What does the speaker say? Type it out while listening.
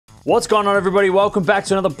What's going on, everybody? Welcome back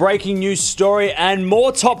to another breaking news story. And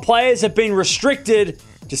more top players have been restricted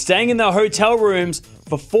to staying in their hotel rooms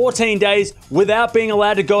for 14 days without being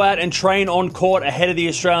allowed to go out and train on court ahead of the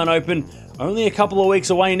Australian Open. Only a couple of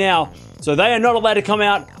weeks away now. So they are not allowed to come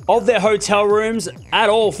out of their hotel rooms at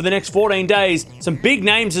all for the next 14 days. Some big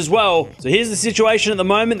names as well. So here's the situation at the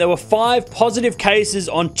moment. There were 5 positive cases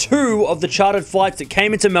on 2 of the chartered flights that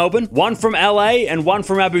came into Melbourne. One from LA and one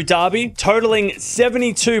from Abu Dhabi, totaling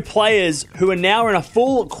 72 players who are now in a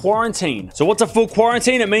full quarantine. So what's a full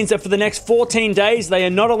quarantine? It means that for the next 14 days, they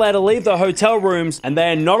are not allowed to leave their hotel rooms and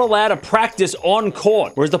they are not allowed to practice on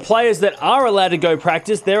court. Whereas the players that are allowed to go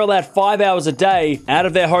practice, they're allowed 5 hours a day out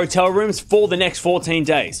of their hotel rooms for the next 14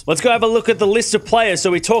 days. Let's go have a look at the list of players.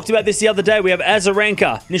 So we talked about this the other day. We have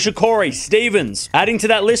Azarenka, Nishikori, Stevens. Adding to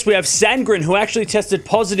that list, we have Sandgren, who actually tested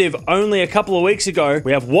positive only a couple of weeks ago.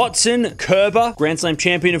 We have Watson, Kerber, Grand Slam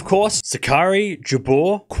champion, of course, Sakkari,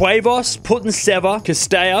 Jabeur, Quavos, Putintseva,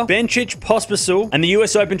 Castella, Bencic, Pospisil, and the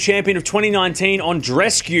US Open champion of 2019,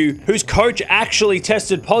 Andreescu, whose coach actually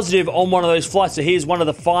tested positive on one of those flights. So here's one of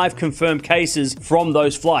the 5 confirmed cases from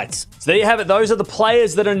those flights. So there you have it. Those are the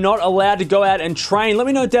players that are not allowed to go out and train. Let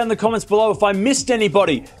me know down in the comments below if I missed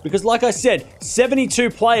anybody, because like I said, 72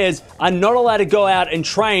 players are not allowed to go out and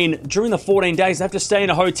train during the 14 days. They have to stay in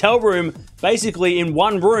a hotel room, basically in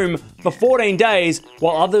one room for 14 days,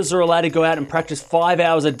 while others are allowed to go out and practice 5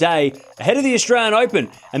 hours a day ahead of the Australian Open.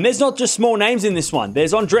 And there's not just small names in this one.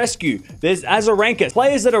 There's Andreescu, there's Azarenka,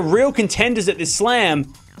 players that are real contenders at this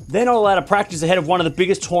slam. They're not allowed to practice ahead of one of the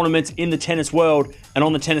biggest tournaments in the tennis world and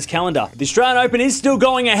on the tennis calendar. The Australian Open is still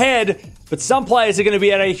going ahead, but some players are going to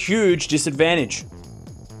be at a huge disadvantage.